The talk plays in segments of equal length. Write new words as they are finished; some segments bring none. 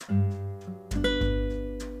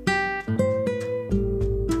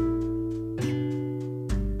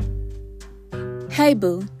Hey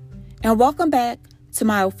boo, and welcome back to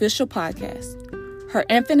my official podcast, Her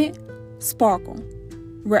Infinite Sparkle,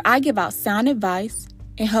 where I give out sound advice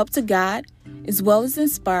and help to guide as well as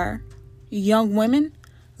inspire young women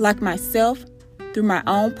like myself through my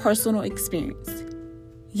own personal experience.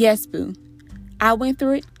 Yes boo, I went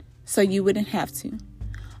through it so you wouldn't have to.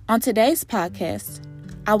 On today's podcast,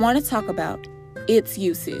 I want to talk about its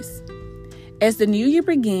uses. As the new year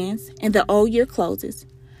begins and the old year closes,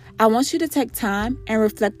 I want you to take time and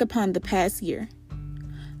reflect upon the past year.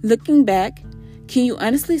 Looking back, can you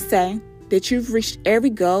honestly say that you've reached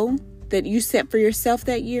every goal that you set for yourself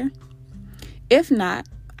that year? If not,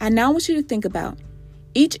 I now want you to think about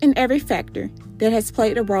each and every factor that has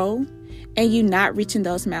played a role in you not reaching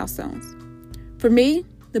those milestones. For me,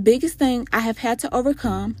 the biggest thing I have had to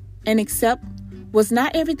overcome and accept was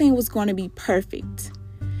not everything was going to be perfect.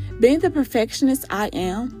 Being the perfectionist I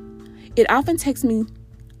am, it often takes me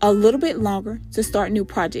a little bit longer to start new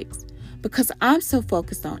projects because I'm so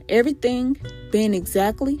focused on everything being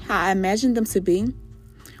exactly how I imagined them to be,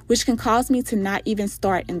 which can cause me to not even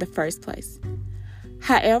start in the first place.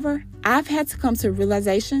 However, I've had to come to a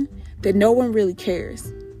realization that no one really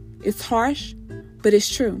cares. It's harsh, but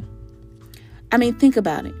it's true. I mean, think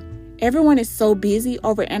about it. Everyone is so busy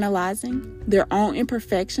overanalyzing their own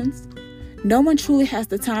imperfections. No one truly has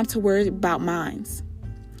the time to worry about mine.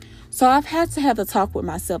 So I've had to have a talk with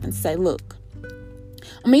myself and say, look,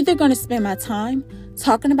 I'm either going to spend my time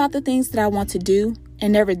talking about the things that I want to do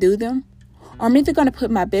and never do them, or I'm either going to put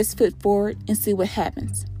my best foot forward and see what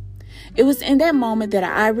happens. It was in that moment that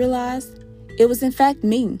I realized it was in fact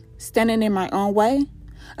me standing in my own way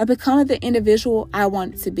of becoming the individual I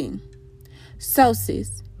wanted to be. So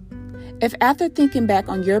sis, if after thinking back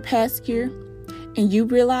on your past year and you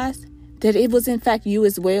realize that it was in fact you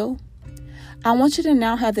as well, I want you to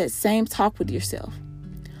now have that same talk with yourself.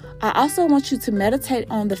 I also want you to meditate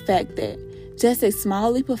on the fact that just a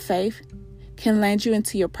small leap of faith can land you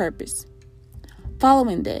into your purpose.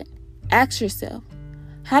 Following that, ask yourself,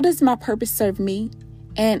 how does my purpose serve me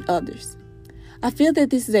and others? I feel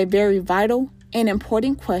that this is a very vital and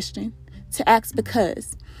important question to ask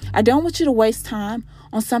because I don't want you to waste time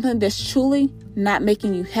on something that's truly not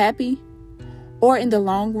making you happy or in the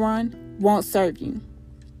long run won't serve you.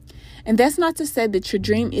 And that's not to say that your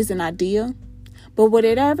dream isn't ideal, but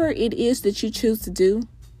whatever it is that you choose to do,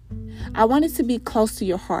 I want it to be close to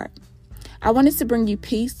your heart. I want it to bring you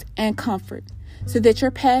peace and comfort so that your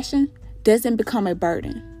passion doesn't become a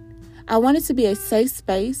burden. I want it to be a safe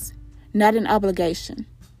space, not an obligation.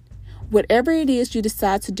 Whatever it is you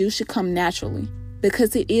decide to do should come naturally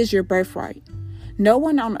because it is your birthright. No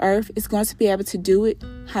one on earth is going to be able to do it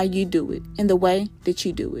how you do it in the way that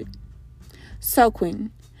you do it. So, Queen,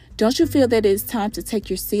 don't you feel that it is time to take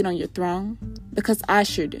your seat on your throne? Because I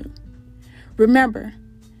sure do. Remember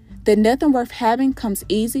that nothing worth having comes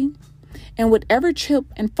easy, and whatever trip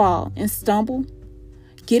and fall and stumble,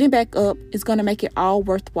 getting back up is going to make it all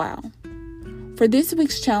worthwhile. For this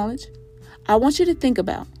week's challenge, I want you to think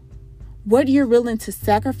about what you're willing to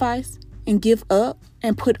sacrifice and give up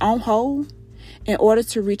and put on hold in order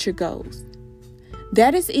to reach your goals.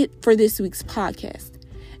 That is it for this week's podcast.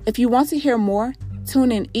 If you want to hear more,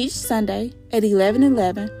 tune in each Sunday at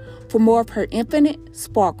 11:11 for more of Her Infinite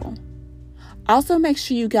Sparkle. Also, make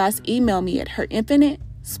sure you guys email me at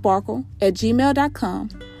herinfinitesparkle@gmail.com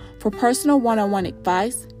for personal one-on-one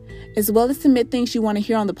advice, as well as submit things you want to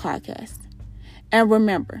hear on the podcast. And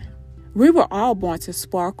remember, we were all born to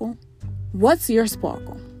sparkle. What's your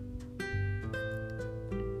sparkle?